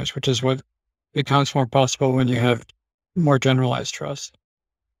partners, which is what becomes more possible when you have more generalized trust.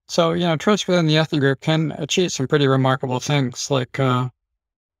 So, trust within the ethnic group can achieve some pretty remarkable things, like,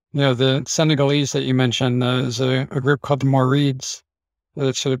 the Senegalese that you mentioned is a group called the Maurides that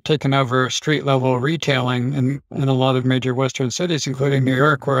have sort of taken over street level retailing in a lot of major Western cities, including New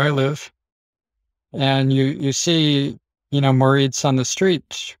York, where I live. And you see, Maurides on the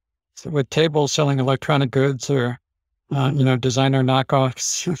street with tables selling electronic goods or, designer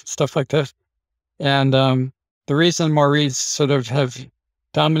knockoffs, stuff like this. And the reason Maurides sort of have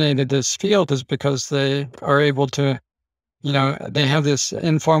dominated this field is because they are able to, they have this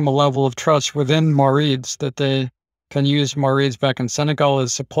informal level of trust within Maurides that they can use Maurides back in Senegal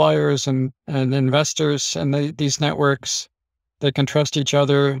as suppliers and investors. And these networks, they can trust each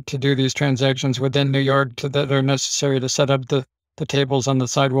other to do these transactions within New York that are necessary to set up the tables on the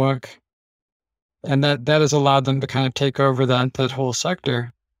sidewalk. And that has allowed them to kind of take over that whole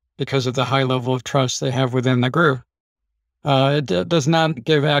sector because of the high level of trust they have within the group. It does not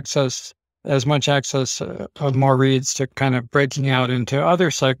give as much access of Maurides to kind of breaking out into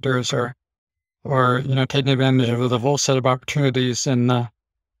other sectors or taking advantage of the whole set of opportunities in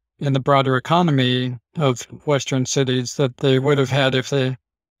the broader economy of Western cities that they would have had if they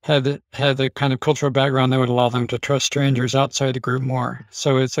had the kind of cultural background that would allow them to trust strangers outside the group more.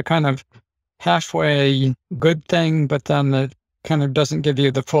 So it's a kind of halfway good thing, but then that kind of doesn't give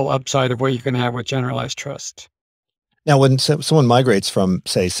you the full upside of what you can have with generalized trust. Now, when someone migrates from,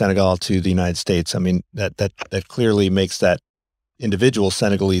 say, Senegal to the United States, I mean, that clearly makes that individual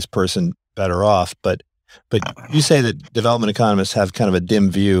Senegalese person better off. But you say that development economists have kind of a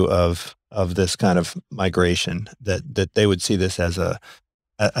dim view of this kind of migration, that they would see this as a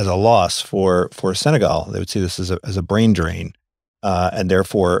loss for Senegal. They would see this as a brain drain, and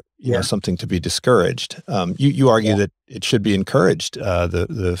therefore, something to be discouraged. You argue that it should be encouraged,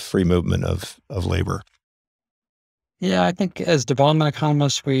 the free movement of labor. Yeah, I think as development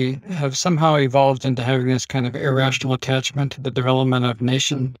economists, we have somehow evolved into having this kind of irrational attachment to the development of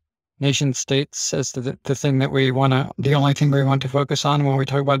nation states as the thing that the only thing we want to focus on when we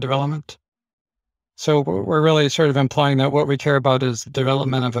talk about development. So we're really sort of implying that what we care about is the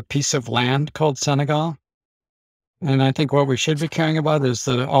development of a piece of land called Senegal. And I think what we should be caring about is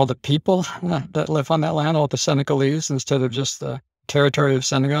all the people that live on that land, all the Senegalese, instead of just the territory of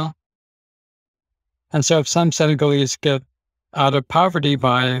Senegal. And so if some Senegalese get out of poverty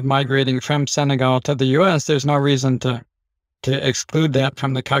by migrating from Senegal to the U.S., there's no reason to exclude that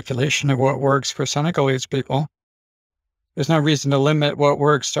from the calculation of what works for Senegalese people. There's no reason to limit what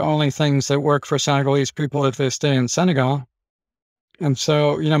works to only things that work for Senegalese people if they stay in Senegal. And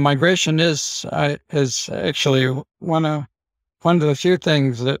so, migration is actually one of the few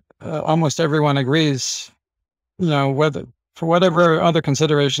things that almost everyone agrees, whether for whatever other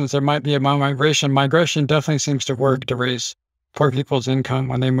considerations there might be about migration definitely seems to work to raise poor people's income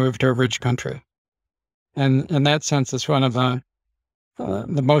when they move to a rich country. And in that sense, it's one of the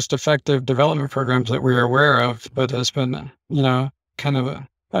most effective development programs that we're aware of, but has been, kind of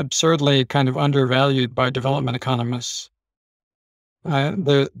absurdly kind of undervalued by development economists.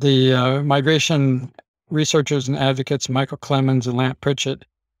 The migration researchers and advocates, Michael Clemens and Lant Pritchett,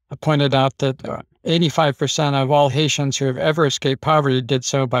 pointed out that 85% of all Haitians who have ever escaped poverty did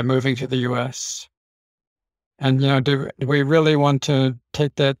so by moving to the U.S. And, do we really want to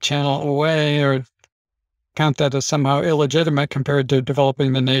take that channel away or count that as somehow illegitimate compared to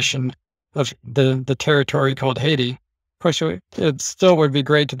developing the nation of the territory called Haiti? Of course, it still would be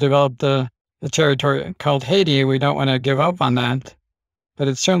great to develop the territory called Haiti. We don't want to give up on that. But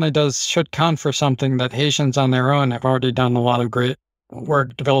it certainly should count for something that Haitians on their own have already done a lot of great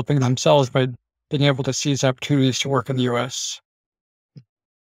work developing themselves by being able to seize opportunities to work in the U.S.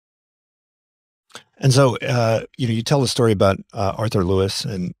 And so, you tell the story about Arthur Lewis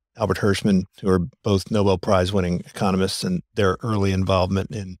and Albert Hirschman, who are both Nobel Prize winning economists, and their early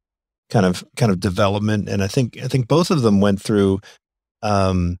involvement in kind of development. And I think both of them went through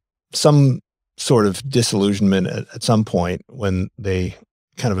some sort of disillusionment at some point when they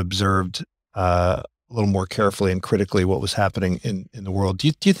kind of observed a little more carefully and critically what was happening in the world. Do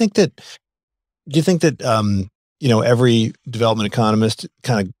you think that every development economist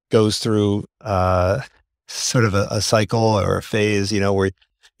kind of goes through sort of a cycle or a phase, where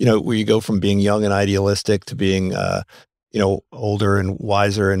you go from being young and idealistic to being, older and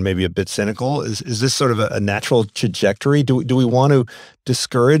wiser and maybe a bit cynical. Is this sort of a natural trajectory? Do we want to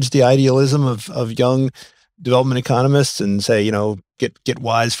discourage the idealism of young development economists and say, get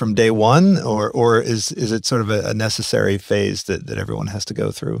wise from day one, or is it sort of a necessary phase that everyone has to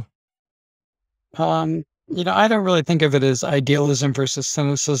go through? I don't really think of it as idealism versus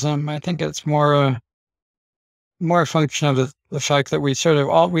cynicism. I think it's more a function of the fact that we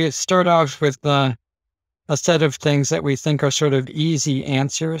start off with a set of things that we think are sort of easy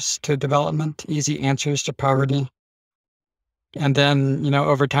answers to development, easy answers to poverty. And then,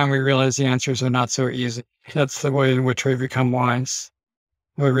 over time we realize the answers are not so easy. That's the way in which we become wise.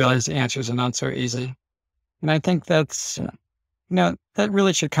 We realize the answers are not so easy. And I think that's, that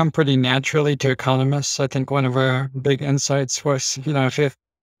really should come pretty naturally to economists. I think one of our big insights was, if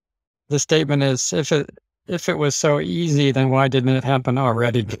the statement is, if it was so easy, then why didn't it happen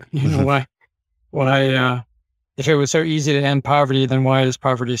already? Why, if it was so easy to end poverty, then why does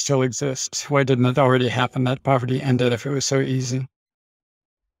poverty still exist? Why didn't it already happen that poverty ended if it was so easy?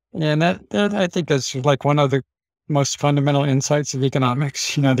 And that I think is like one of the most fundamental insights of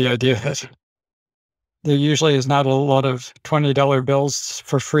economics, the idea that there usually is not a lot of $20 bills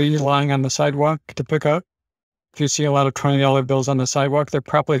for free lying on the sidewalk to pick up. If you see a lot of $20 bills on the sidewalk, they're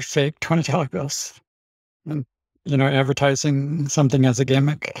probably fake $20 bills. And, advertising something as a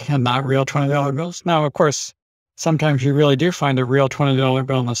gimmick and not real $20 bills. Now, of course, sometimes you really do find a real $20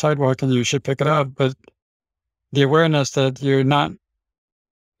 bill on the sidewalk and you should pick it up, but the awareness that you're not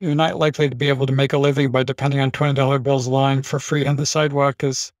likely to be able to make a living by depending on $20 bills lying for free on the sidewalk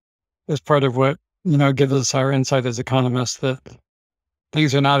is part of what, gives us our insight as economists that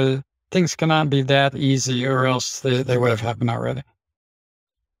things cannot be that easy or else they would have happened already.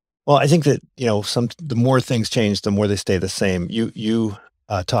 Well, I think that, the more things change, the more they stay the same. You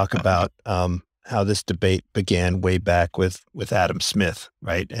talk about how this debate began way back with Adam Smith,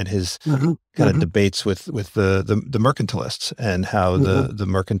 right? And his kind of debates with the mercantilists, and how the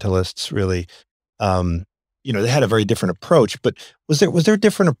mercantilists really, they had a very different approach. But was there a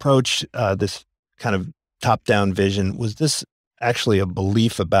different approach, this kind of top-down vision? Was this actually a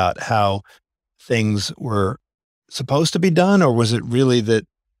belief about how things were supposed to be done, or was it really that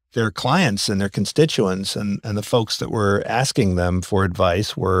their clients and their constituents and the folks that were asking them for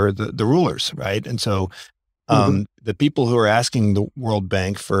advice were the rulers, right? And so the people who are asking the World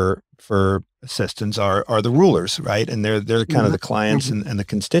Bank for assistance are the rulers, right? And they're kind of the clients and the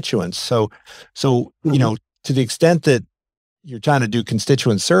constituents. So to the extent that you're trying to do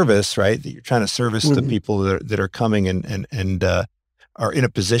constituent service, right? That you're trying to service the people that are coming and are in a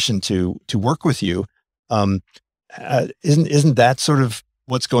position to work with you. Isn't that sort of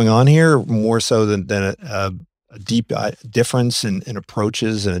what's going on here, more so than a deep difference in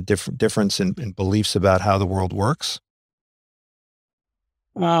approaches and a difference in beliefs about how the world works?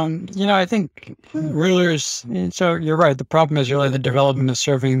 I think rulers, so you're right. The problem is really the development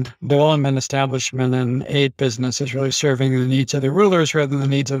establishment and aid business is really serving the needs of the rulers rather than the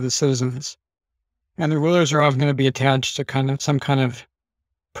needs of the citizens. And the rulers are often going to be attached to some kind of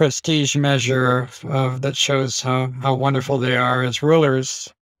prestige measure that shows how wonderful they are as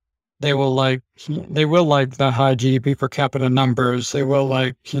rulers. They will like the high GDP per capita numbers. They will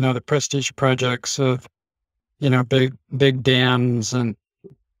like, the prestige projects of, big dams and,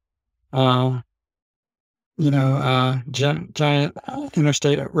 giant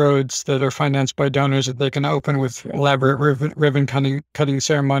interstate roads that are financed by donors that they can open with elaborate ribbon cutting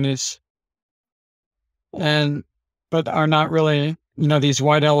ceremonies. But are not really, these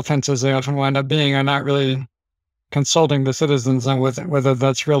white elephants, as they often wind up being, are not really consulting the citizens on whether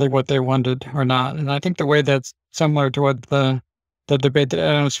that's really what they wanted or not. And I think the way that's similar to what the debate that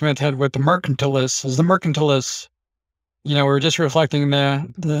Adam Smith had with the mercantilists is the mercantilists, were just reflecting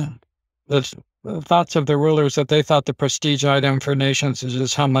the thoughts of the rulers that they thought the prestige item for nations is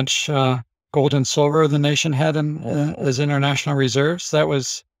just how much gold and silver the nation had as international reserves. That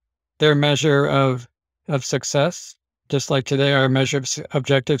was their measure of success. Just like today, our measure of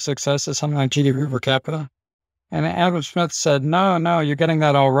objective success is something like GDP per capita. And Adam Smith said, no, you're getting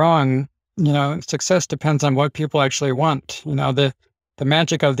that all wrong. Success depends on what people actually want. The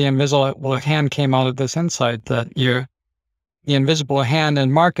magic of the invisible hand came out of this insight that the invisible hand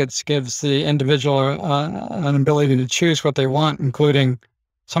in markets gives the individual an ability to choose what they want, including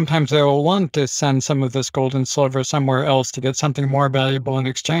sometimes they will want to send some of this gold and silver somewhere else to get something more valuable in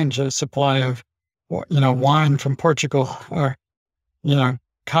exchange, a supply of wine from Portugal or,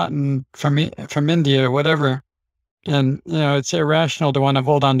 cotton from India or whatever. And, it's irrational to want to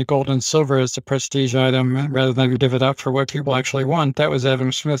hold on to gold and silver as a prestige item rather than give it up for what people actually want. That was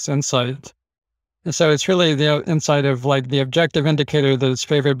Adam Smith's insight. And so it's really the insight of like the objective indicator that is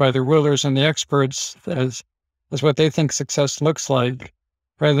favored by the rulers and the experts as what they think success looks like,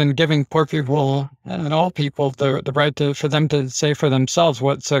 rather than giving poor people and all people the right for them to say for themselves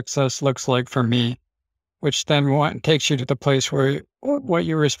what success looks like for me, which then takes you to the place where what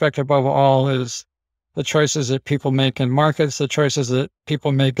you respect above all is the choices that people make in markets, the choices that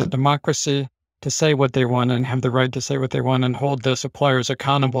people make in democracy to say what they want and have the right to say what they want and hold the suppliers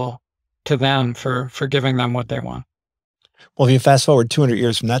accountable to them for giving them what they want. Well, if you fast forward 200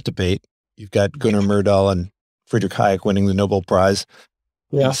 years from that debate, you've got Gunnar Myrdal and Friedrich Hayek winning the Nobel Prize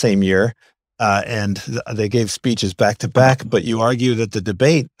in the same year. And they gave speeches back to back, but you argue that the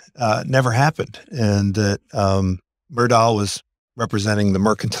debate never happened and that Myrdal was representing the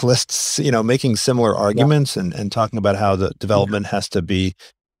mercantilists, making similar arguments and talking about how the development has to be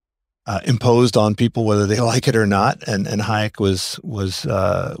imposed on people whether they like it or not. And Hayek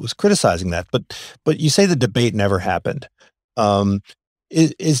was criticizing that. But you say the debate never happened.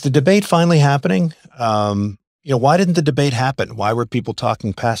 Is the debate finally happening? Why didn't the debate happen? Why were people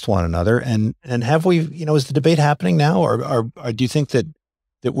talking past one another? And have we, is the debate happening now, or do you think that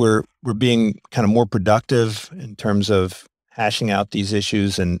we're being kind of more productive in terms of hashing out these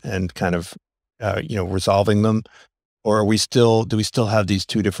issues and kind of resolving them, or do we still have these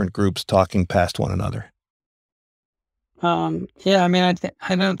two different groups talking past one another? Yeah, I mean,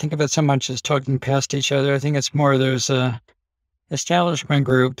 I don't think of it so much as talking past each other. I think it's more there's a establishment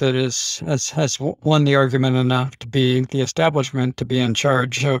group that has won the argument enough to be the establishment, to be in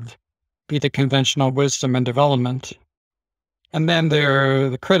charge of, be the conventional wisdom and development. And then there are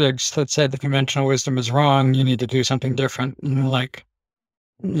the critics that say the conventional wisdom is wrong. You need to do something different.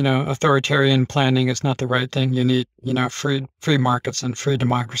 Authoritarian planning is not the right thing. You need, free markets and free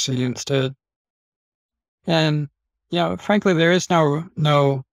democracy instead. And, frankly, there is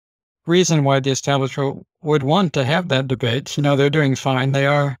no reason why the establishment would want to have that debate. They're doing fine. They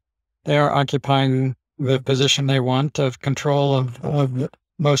are occupying the position they want of control of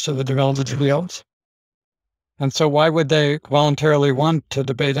most of the development fields. And so why would they voluntarily want to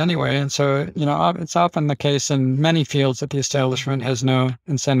debate anyway? And so, it's often the case in many fields that the establishment has no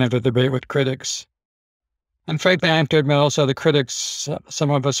incentive to debate with critics. And frankly, I have to admit also the critics,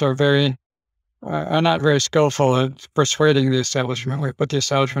 some of us are not very skillful at persuading the establishment. We put the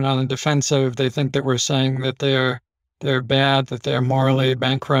establishment on the defensive. They think that we're saying that they're bad, that they're morally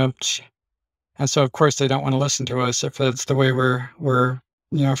bankrupt. And so, of course, they don't want to listen to us if that's the way we're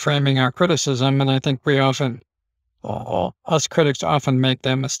framing our criticism. And I think us critics often make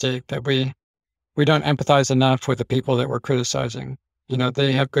that mistake that we don't empathize enough with the people that we're criticizing.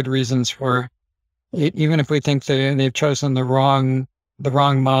 They have good reasons for, even if we think they've chosen the wrong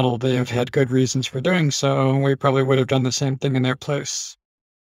model, they have had good reasons for doing so. We probably would have done the same thing in their place.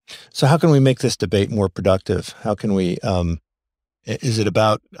 So how can we make this debate more productive? How can we, is it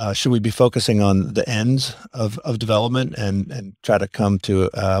about, should we be focusing on the ends of development and try to come to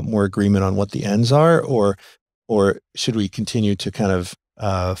more agreement on what the ends are? Or should we continue to kind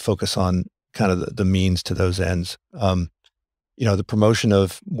of focus on kind of the means to those ends? The promotion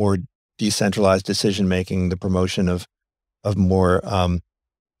of more decentralized decision-making, the promotion of more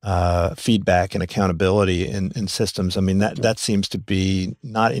feedback and accountability in systems. I mean, that seems to be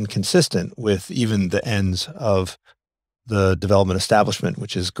not inconsistent with even the ends of the development establishment,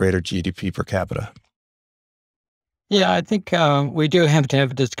 which is greater GDP per capita. Yeah, I think we do have to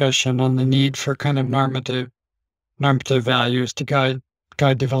have a discussion on the need for kind of normative values to guide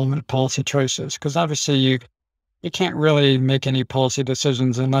development policy choices, because obviously you can't really make any policy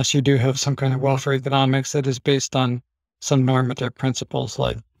decisions unless you do have some kind of welfare economics that is based on some normative principles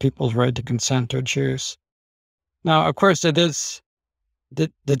like people's right to consent or choose. Now, of course, it is the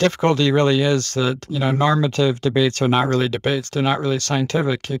difficulty really is that normative debates are not really debates; they're not really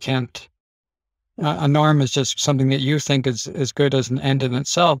scientific. You can't. A norm is just something that you think is good as an end in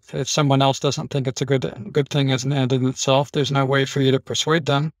itself. If someone else doesn't think it's a good thing as an end in itself, there's no way for you to persuade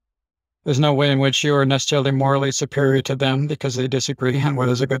them. There's no way in which you are necessarily morally superior to them because they disagree on what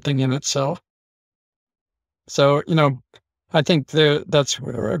is a good thing in itself. So, I think that's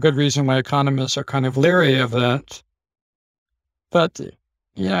a good reason why economists are kind of leery of that. But,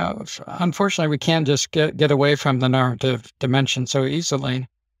 unfortunately, we can't just get away from the normative dimension so easily.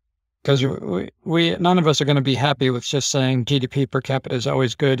 Because none of us are going to be happy with just saying GDP per capita is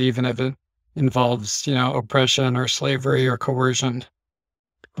always good, even if it involves, oppression or slavery or coercion.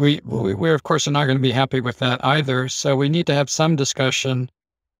 We of course are not going to be happy with that either. So we need to have some discussion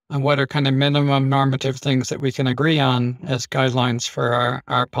and what are kind of minimum normative things that we can agree on as guidelines for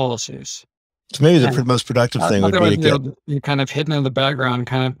our policies. So maybe the And most productive thing would be otherwise, to get. you're kind of hidden in the background,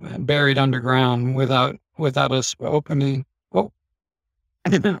 kind of buried underground without us openly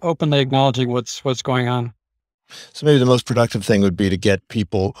acknowledging what's going on. So maybe the most productive thing would be to get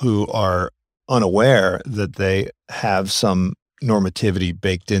people who are unaware that they have some normativity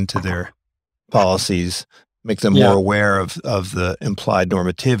baked into their policies, make them more aware of the implied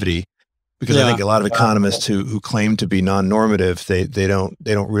normativity. Because I think a lot of economists who claim to be non-normative, they don't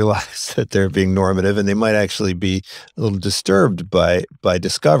realize that they're being normative, and they might actually be a little disturbed by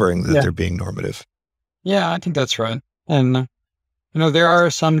discovering that they're being normative. Yeah, I think that's right. And there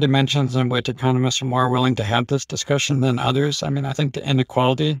are some dimensions in which economists are more willing to have this discussion than others. I mean, I think the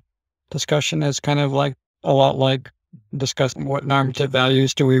inequality discussion is kind of like a lot like discussing what normative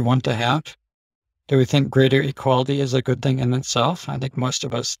values do we want to have. Do we think greater equality is a good thing in itself? I think most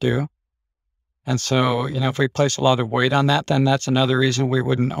of us do. And so, if we place a lot of weight on that, then that's another reason we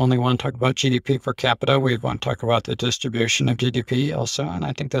wouldn't only want to talk about GDP per capita. We'd want to talk about the distribution of GDP also. And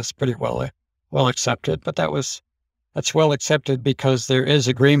I think that's pretty well accepted. But that's well accepted because there is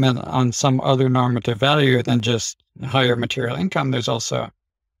agreement on some other normative value than just higher material income. There's also,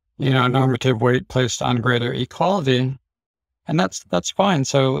 normative weight placed on greater equality. And that's fine.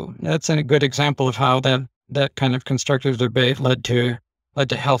 So that's a good example of how that kind of constructive debate led to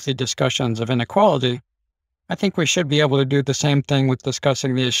healthy discussions of inequality. I think we should be able to do the same thing with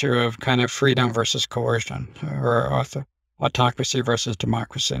discussing the issue of kind of freedom versus coercion, or autocracy versus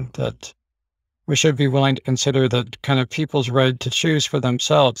democracy. That we should be willing to consider that kind of people's right to choose for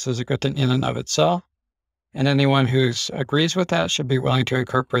themselves is a good thing in and of itself. And anyone who agrees with that should be willing to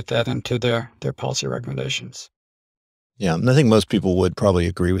incorporate that into their policy recommendations. Yeah, and I think most people would probably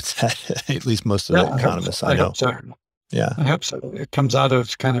agree with that, at least most of the economists I know. Hope so. Yeah. I hope so. It comes out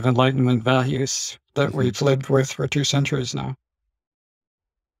of kind of Enlightenment values that we've lived with for 2 centuries now.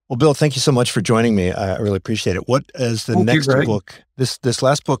 Well, Bill, thank you so much for joining me. I really appreciate it. What is the next book? This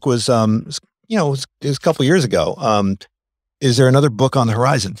last book was, it was a couple of years ago. Is there another book on the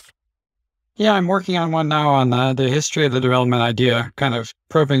horizon? Yeah, I'm working on one now on the history of the development idea, kind of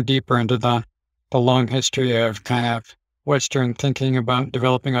probing deeper into the long history of kind of Western thinking about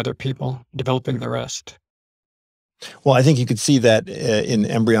developing other people, developing the rest. Well, I think you could see that in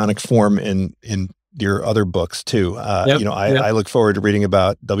embryonic form in your other books too. I look forward to reading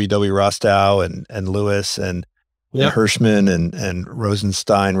about W.W. Rostow and Lewis and Hirschman and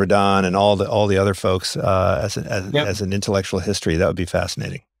Rosenstein, Radon, and all the other folks as an intellectual history. That would be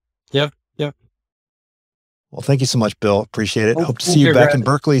fascinating. Yep. Well, thank you so much, Bill. Appreciate it. Hope to see you back in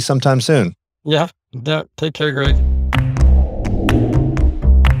Berkeley sometime soon. Yeah. Take care, Greg.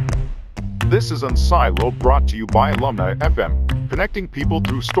 This is Unsilo, brought to you by Alumni FM, connecting people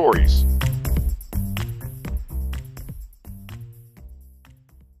through stories.